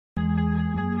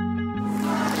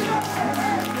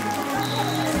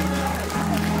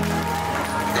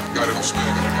Hey,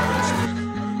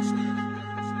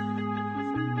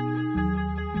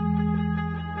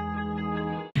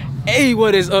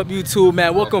 what is up, YouTube,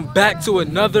 man? Welcome back to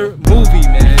another movie,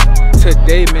 man.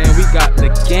 Today, man, we got the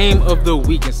game of the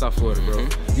week in South Florida, bro.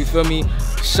 You feel me?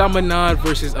 Chaminade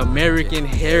versus American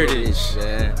Heritage.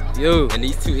 Man. Yo. And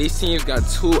these teams got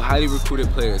two highly recruited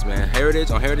players, man.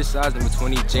 Heritage, on Heritage side, number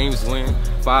 20, James Wynn,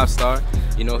 5-star.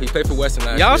 You know, he played for Western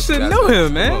last year. Y'all should know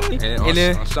him, man. And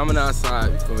then on Chaminade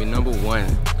side, for me, number 1,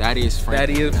 Thaddeus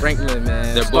Franklin. Thaddeus Franklin,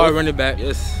 man. They're Star both running back.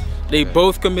 Yes. They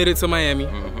both committed to Miami.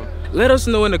 Let us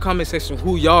know in the comment section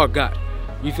who y'all got.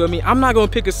 You feel me? I'm not gonna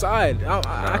pick a side.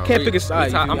 I can't pick a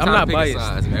side. I'm not biased.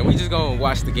 Sides, man. We just gonna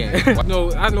watch the game.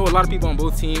 No, I know a lot of people on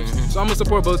both teams, so I'm gonna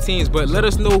support both teams. But let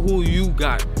us know who you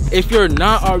got. If you're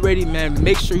not already, man,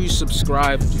 make sure you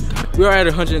subscribe. We are at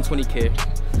 120K.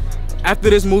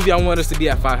 After this movie, I want us to be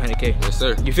at 500K. Yes,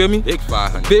 sir. You feel me? Big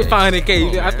 500K. Big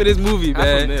 500K after this movie,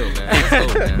 man. That's a mil, man.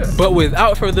 Let's go, man. But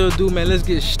without further ado, man, let's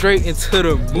get straight into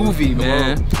the movie,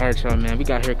 man. All right, y'all, man. We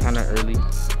got here kind of early.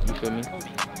 You feel me?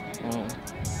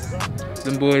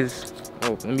 Them boys.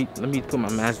 Oh, let me put my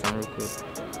mask down real quick.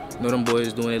 You know them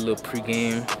boys doing their little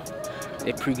pregame.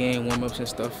 Their pregame warm-ups and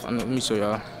stuff. Let me show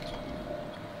y'all.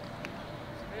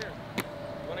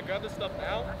 Wanna grab this stuff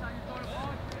now?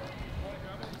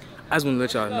 I just want to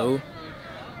let y'all know,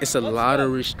 it's a lot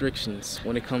of restrictions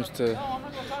when it comes to,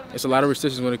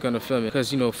 filming.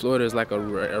 Because, you know, Florida is like a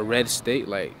red state.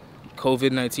 Like,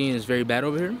 COVID-19 is very bad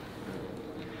over here.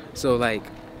 So, like,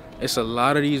 it's a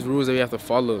lot of these rules that we have to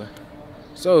follow.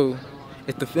 So,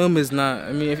 if the film is not,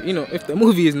 I mean, if the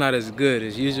movie is not as good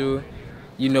as usual,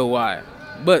 you know why.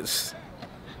 But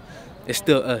it's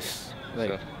still us.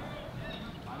 Like,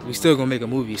 we still gonna make a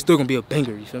movie. It's still gonna be a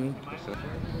banger, you feel me?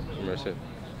 That's it.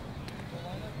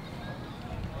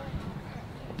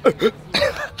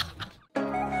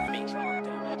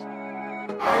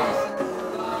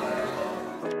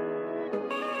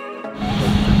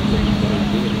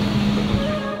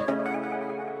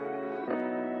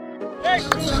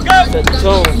 Set the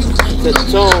tone, set the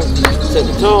tone, set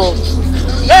the tone.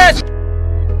 Let's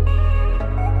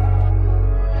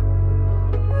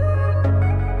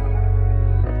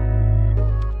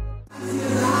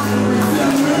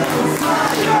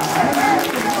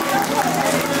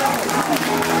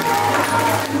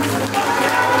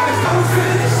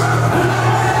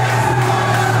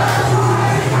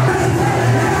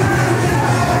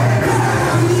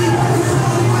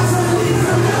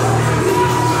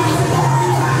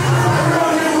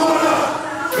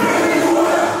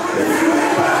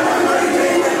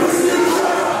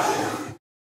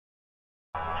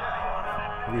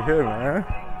You here, man?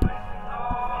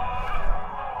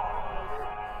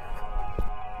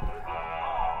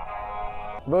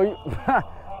 bro, you,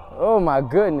 oh my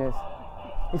goodness.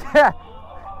 Yeah.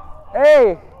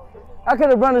 Hey, I could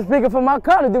have run the speaker from my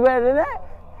car to do better than that.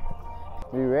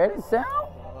 You ready, sound?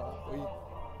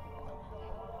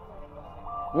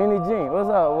 Mini Jean, what's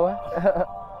up, boy?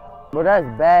 Bro, that's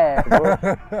bad, bro.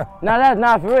 Nah, that's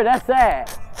not for real, that's sad.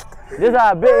 This is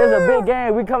a big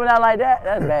game. We coming out like that,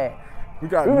 that's bad. We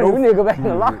need to go back in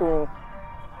the locker room.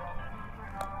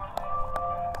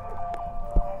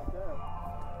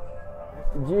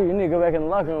 Gee, you need to go back in the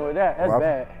locker room with that. That's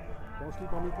bad. Don't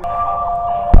sleep on me.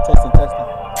 Testing.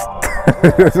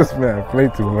 This man play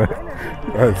too much.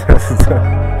 Testing.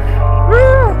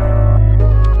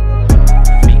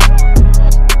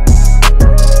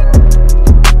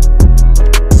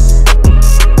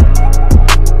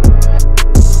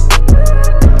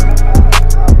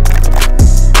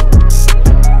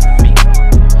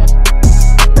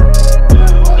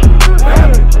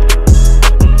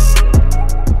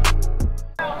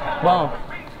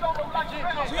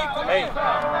 Hey.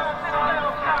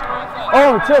 Oh,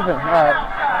 I'm tripping. All right.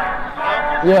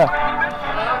 Yeah.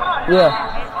 Yeah.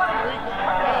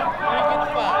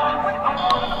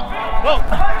 Go.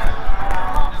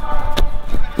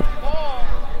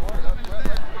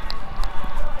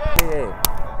 Hey,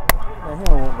 man, he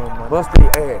don't want no money. Bust their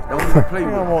ass. Don't even play He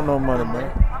with don't them. want no money,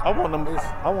 man. I want them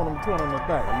 200 on the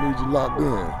back. I need you locked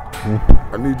in.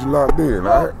 I need you locked in,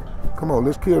 all right? Come on,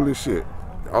 let's kill this shit.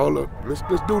 Let's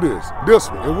do this. This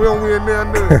one. If we don't win there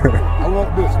and there, I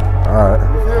want this one. All right.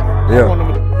 You feel me? Yeah. I want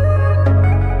them.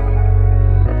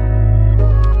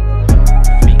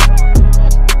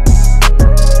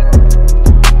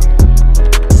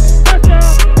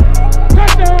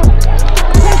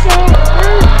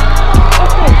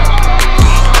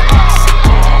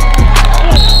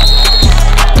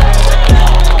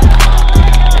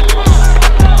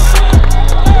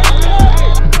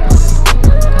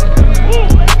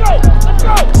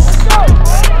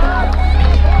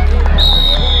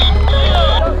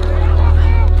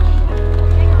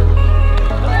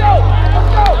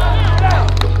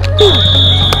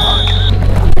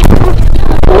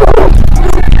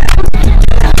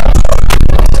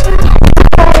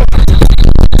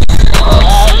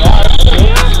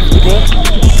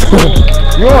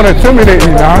 want to intimidate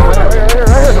me now.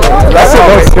 That's what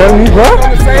don't scare me, bro.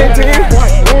 On the same team.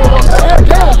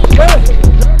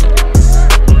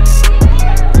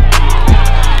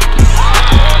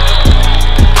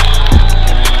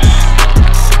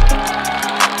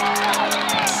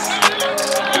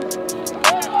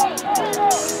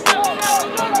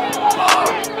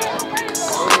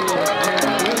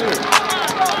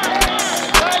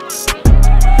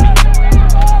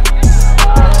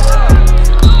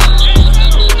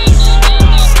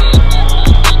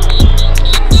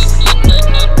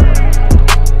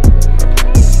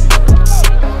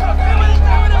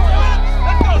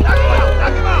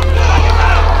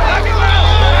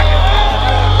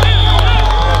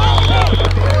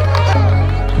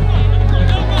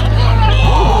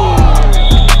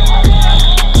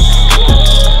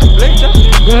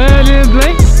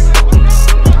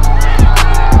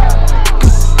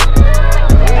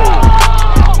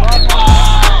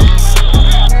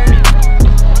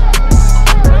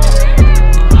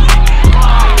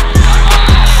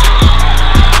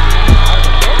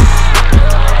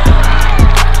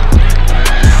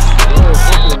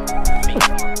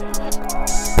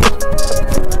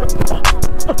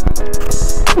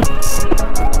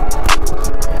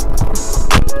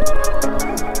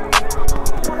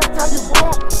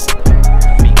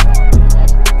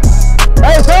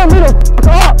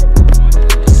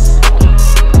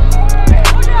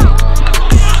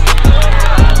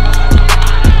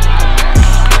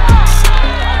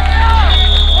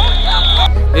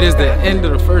 It is the end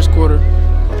of the first quarter.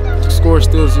 The score is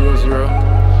still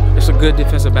 0-0. It's a good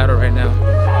defensive battle right now.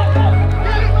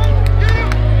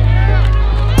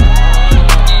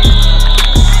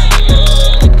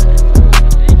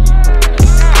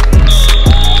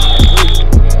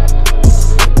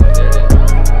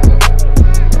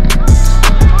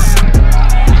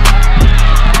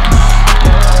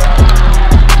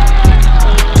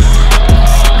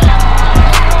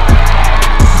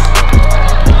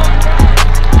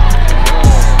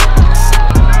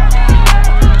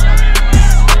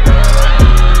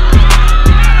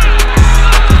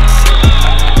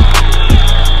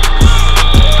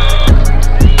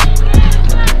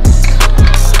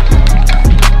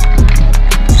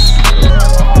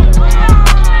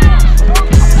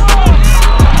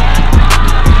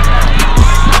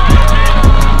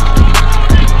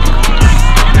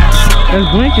 That's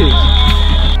blankets.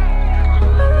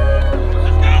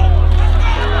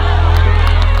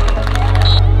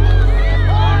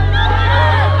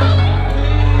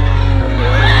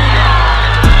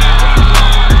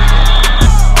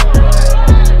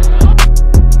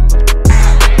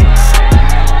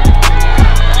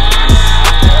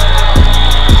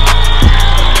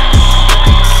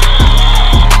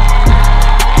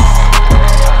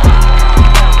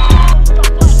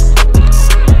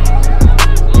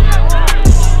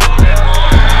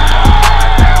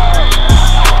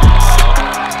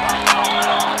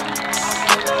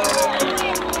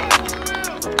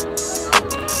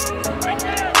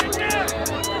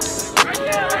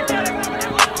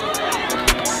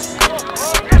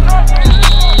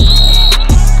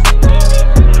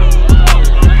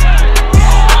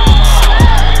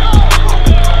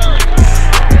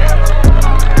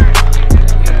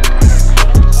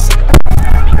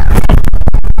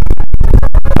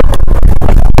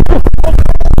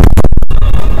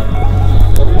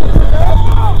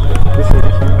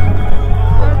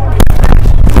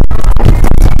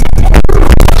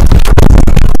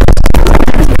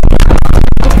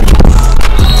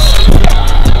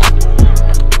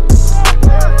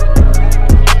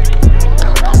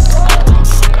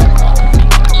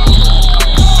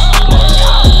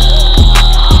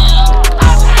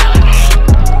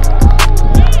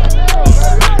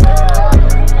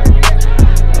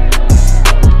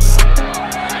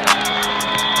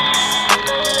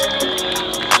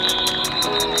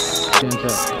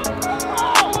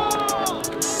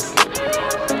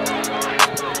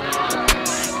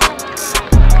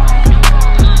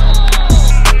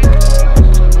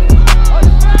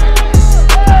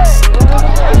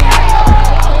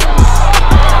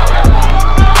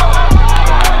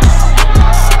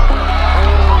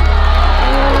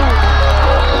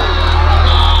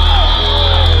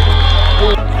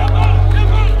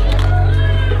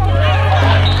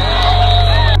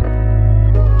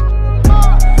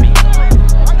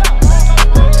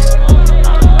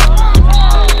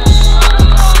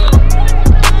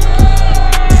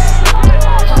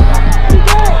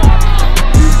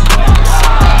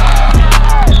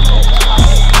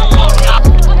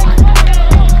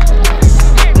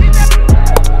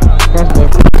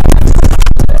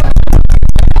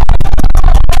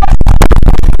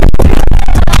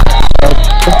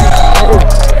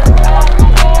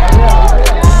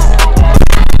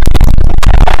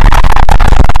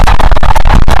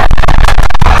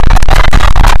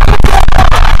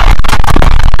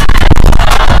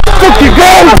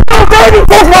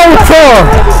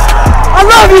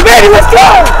 let's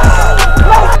go!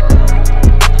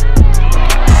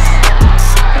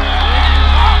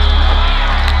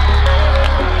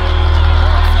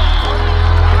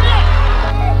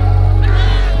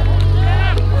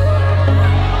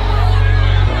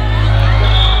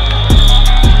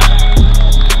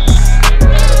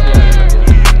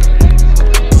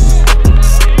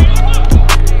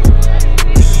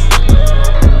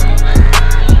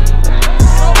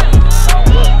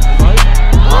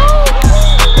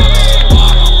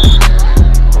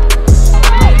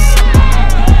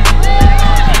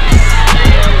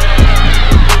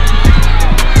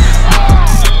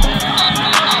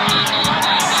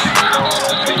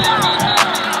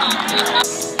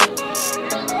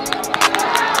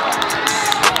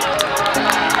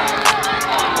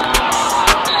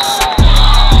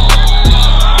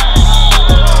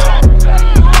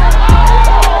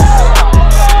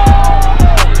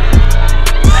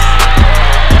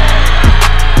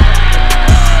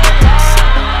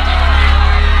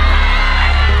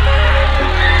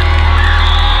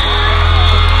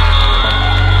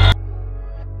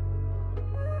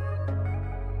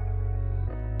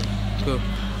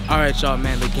 All right, y'all,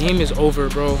 man. The game is over,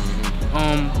 bro.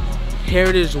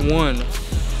 Heritage won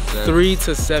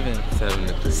 3-7.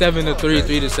 7-3,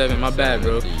 3-7. My bad,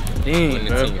 bro. Dang,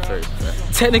 bro.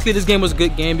 Technically, this game was a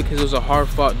good game because it was a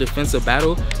hard-fought defensive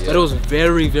battle, but it was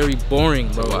very, very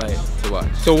boring, bro.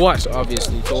 To watch,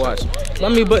 obviously, to watch. I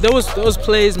mean, but there was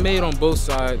plays made on both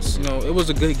sides. You know, it was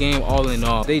a good game all in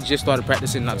all. They just started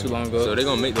practicing not too long ago. So they're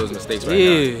gonna make those mistakes right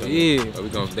now. Yeah.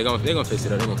 They're gonna fix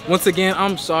it up. Once again,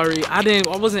 I'm sorry. I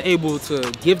wasn't able to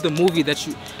give the movies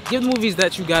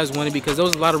that you guys wanted because there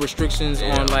was a lot of restrictions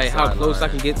on like how close I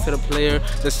can get to the player,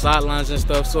 the sidelines and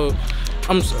stuff. So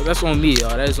that's on me,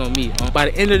 y'all. That is on me. By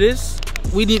the end of this,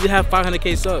 we need to have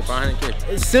 500K subs. 500K.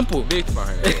 It's simple. Big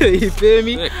 500K. You feel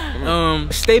me?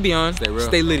 Sick. Stay beyond. Stay real.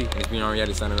 Stay litty. It's beyond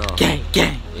reality signing off. Gang,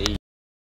 gang.